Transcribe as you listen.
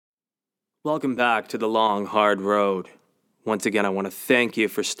Welcome back to the long, hard road. Once again, I want to thank you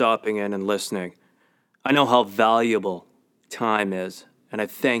for stopping in and listening. I know how valuable time is, and I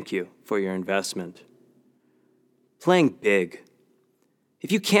thank you for your investment. Playing big.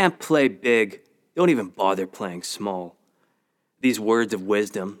 If you can't play big, don't even bother playing small. These words of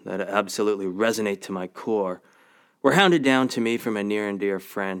wisdom that absolutely resonate to my core were handed down to me from a near and dear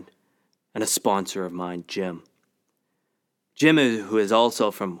friend and a sponsor of mine, Jim. Jim, who is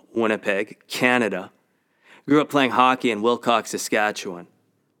also from Winnipeg, Canada, grew up playing hockey in Wilcox, Saskatchewan.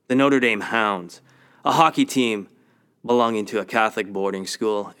 The Notre Dame Hounds, a hockey team belonging to a Catholic boarding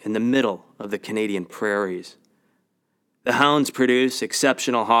school in the middle of the Canadian prairies. The Hounds produce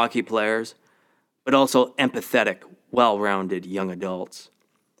exceptional hockey players, but also empathetic, well-rounded young adults.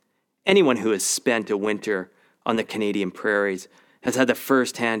 Anyone who has spent a winter on the Canadian prairies has had the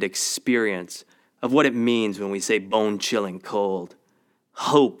first-hand experience of what it means when we say bone-chilling cold,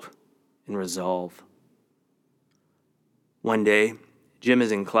 hope, and resolve. One day, Jim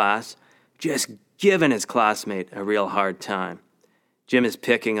is in class, just giving his classmate a real hard time. Jim is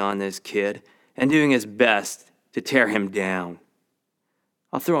picking on this kid and doing his best to tear him down.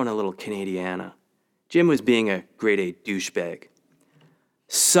 I'll throw in a little Canadiana. Jim was being a grade A douchebag.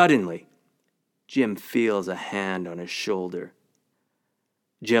 Suddenly, Jim feels a hand on his shoulder.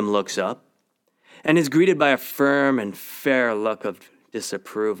 Jim looks up and is greeted by a firm and fair look of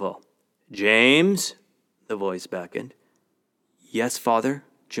disapproval. "James?" the voice beckoned. "Yes, Father,"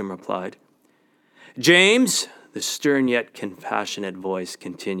 Jim replied. "James," the stern yet compassionate voice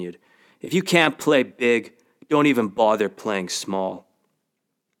continued, "if you can't play big, don't even bother playing small."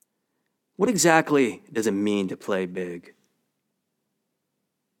 What exactly does it mean to play big?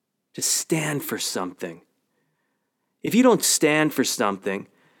 To stand for something. If you don't stand for something,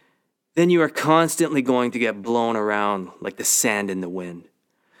 then you are constantly going to get blown around like the sand in the wind,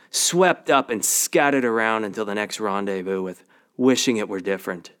 swept up and scattered around until the next rendezvous with wishing it were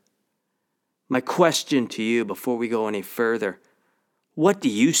different. My question to you before we go any further, what do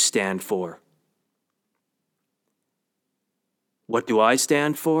you stand for? What do I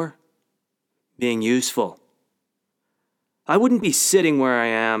stand for? Being useful. I wouldn't be sitting where I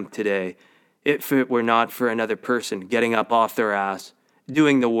am today if it were not for another person getting up off their ass,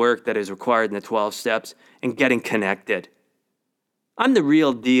 doing the work that is required in the 12 steps, and getting connected. I'm the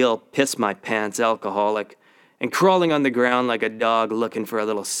real deal piss-my-pants alcoholic and crawling on the ground like a dog looking for a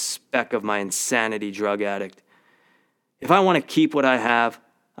little speck of my insanity drug addict. If I want to keep what I have,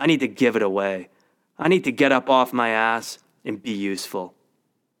 I need to give it away. I need to get up off my ass and be useful.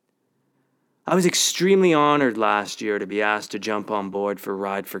 I was extremely honored last year to be asked to jump on board for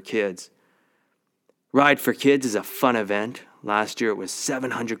Ride for Kids. Ride for Kids is a fun event. Last year it was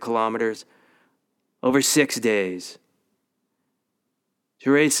 700 kilometers over 6 days. To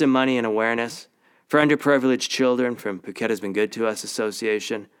raise some money and awareness for underprivileged children from Phuket Has Been Good to Us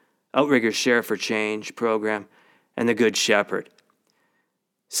Association, Outriggers Share for Change program, and the Good Shepherd.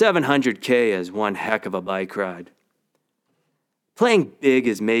 700K is one heck of a bike ride. Playing big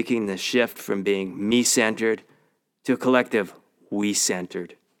is making the shift from being me-centered to a collective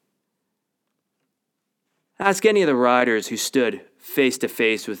we-centered. Ask any of the riders who stood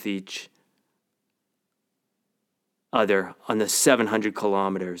face-to-face with each other on the 700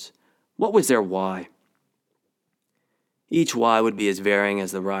 kilometers, what was their why? Each why would be as varying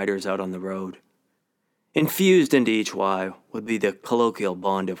as the riders out on the road. Infused into each why would be the colloquial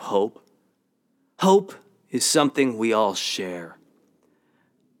bond of hope. Hope is something we all share.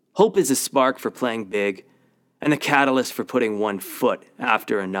 Hope is a spark for playing big and the catalyst for putting one foot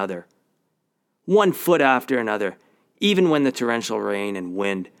after another. One foot after another, even when the torrential rain and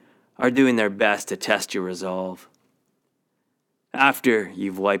wind are doing their best to test your resolve. After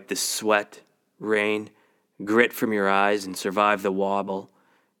you've wiped the sweat, rain, grit from your eyes and survived the wobble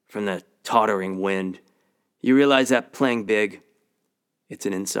from the tottering wind, you realize that playing big, it's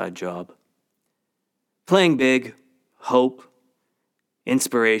an inside job. Playing big, hope,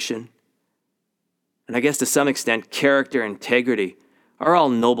 inspiration, and I guess to some extent character and integrity are all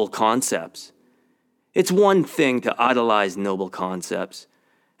noble concepts. It's one thing to idolize noble concepts,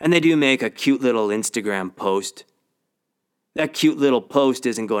 and they do make a cute little Instagram post. That cute little post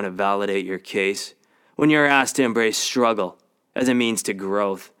isn't going to validate your case when you're asked to embrace struggle as a means to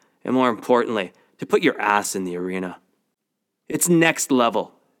growth, and more importantly, to put your ass in the arena. It's next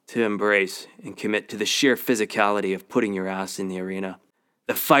level to embrace and commit to the sheer physicality of putting your ass in the arena.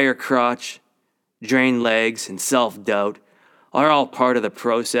 The fire crotch, drained legs, and self-doubt are all part of the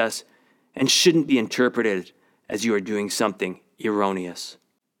process and shouldn't be interpreted as you are doing something erroneous.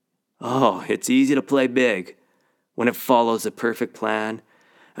 Oh, it's easy to play big when it follows a perfect plan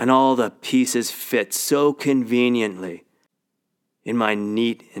and all the pieces fit so conveniently in my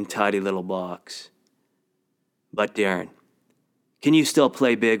neat and tidy little box. But Darren, can you still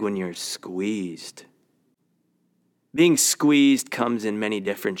play big when you're squeezed? Being squeezed comes in many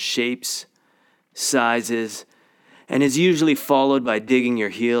different shapes, sizes, and is usually followed by digging your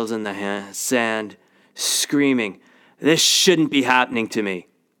heels in the sand, screaming, "This shouldn't be happening to me.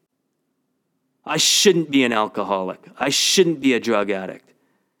 I shouldn't be an alcoholic. I shouldn't be a drug addict."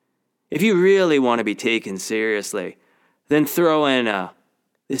 If you really want to be taken seriously, then throw in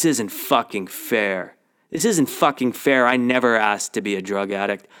 "This isn't fucking fair. This isn't fucking fair. I never asked to be a drug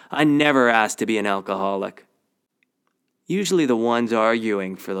addict. I never asked to be an alcoholic." Usually the ones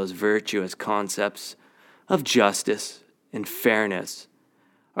arguing for those virtuous concepts of justice and fairness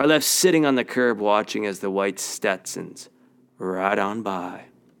are left sitting on the curb watching as the white Stetsons ride on by.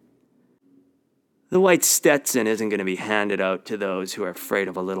 The white Stetson isn't going to be handed out to those who are afraid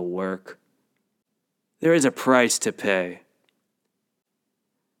of a little work. There is a price to pay.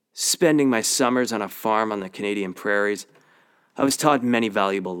 Spending my summers on a farm on the Canadian prairies, I was taught many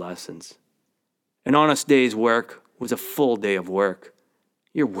valuable lessons. An honest day's work was a full day of work.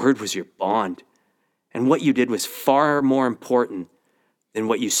 Your word was your bond, and what you did was far more important than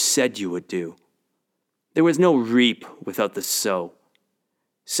what you said you would do. There was no reap without the sow.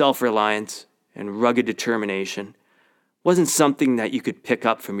 Self-reliance and rugged determination wasn't something that you could pick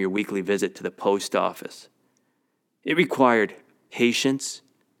up from your weekly visit to the post office. It required patience,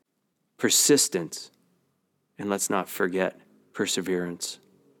 persistence, and let's not forget, perseverance.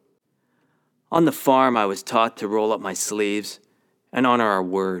 On the farm, I was taught to roll up my sleeves and honor our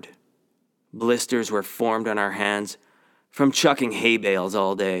word. Blisters were formed on our hands from chucking hay bales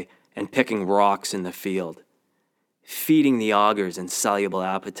all day and picking rocks in the field. Feeding the augers insoluble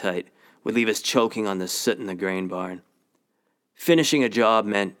appetite would leave us choking on the soot in the grain barn. Finishing a job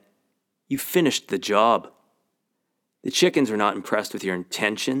meant you finished the job. The chickens were not impressed with your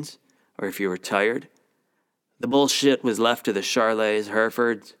intentions or if you were tired. The bullshit was left to the Charolais,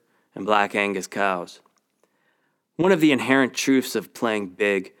 Herefords, and Black Angus cows. One of the inherent truths of playing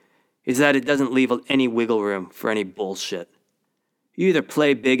big is that it doesn't leave any wiggle room for any bullshit. You either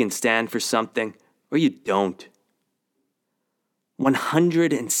play big and stand for something, or you don't.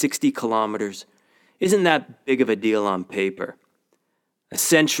 160 kilometers isn't that big of a deal on paper. A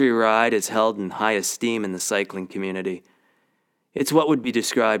century ride is held in high esteem in the cycling community. It's what would be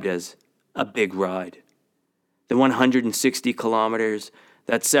described as a big ride. The 160 kilometers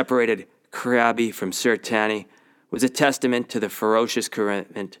that separated Krabi from Sertani was a testament to the ferocious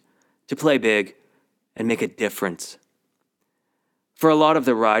commitment to play big and make a difference. For a lot of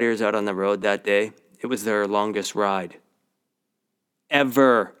the riders out on the road that day, it was their longest ride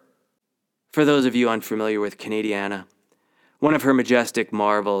ever. For those of you unfamiliar with Canadiana, one of her majestic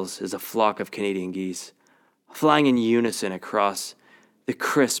marvels is a flock of Canadian geese flying in unison across the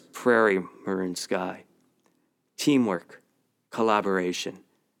crisp prairie maroon sky. Teamwork, collaboration,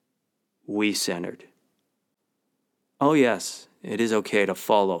 we-centered. Oh yes, it is okay to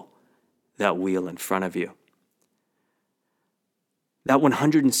follow that wheel in front of you. That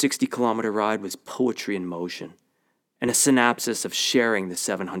 160-kilometer ride was poetry in motion, and a synopsis of sharing the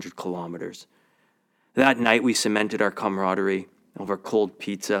 700 kilometers. That night we cemented our camaraderie over cold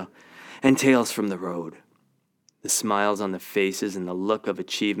pizza and tales from the road. The smiles on the faces and the look of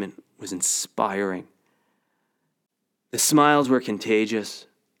achievement was inspiring. The smiles were contagious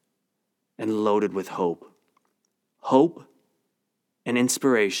and loaded with hope. Hope and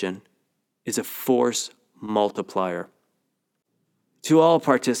inspiration is a force multiplier. To all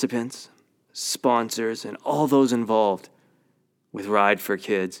participants, sponsors, and all those involved with Ride for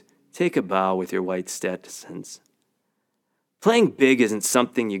Kids, take a bow with your white Stetsons. Playing big isn't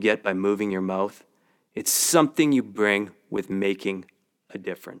something you get by moving your mouth. It's something you bring with making a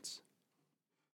difference.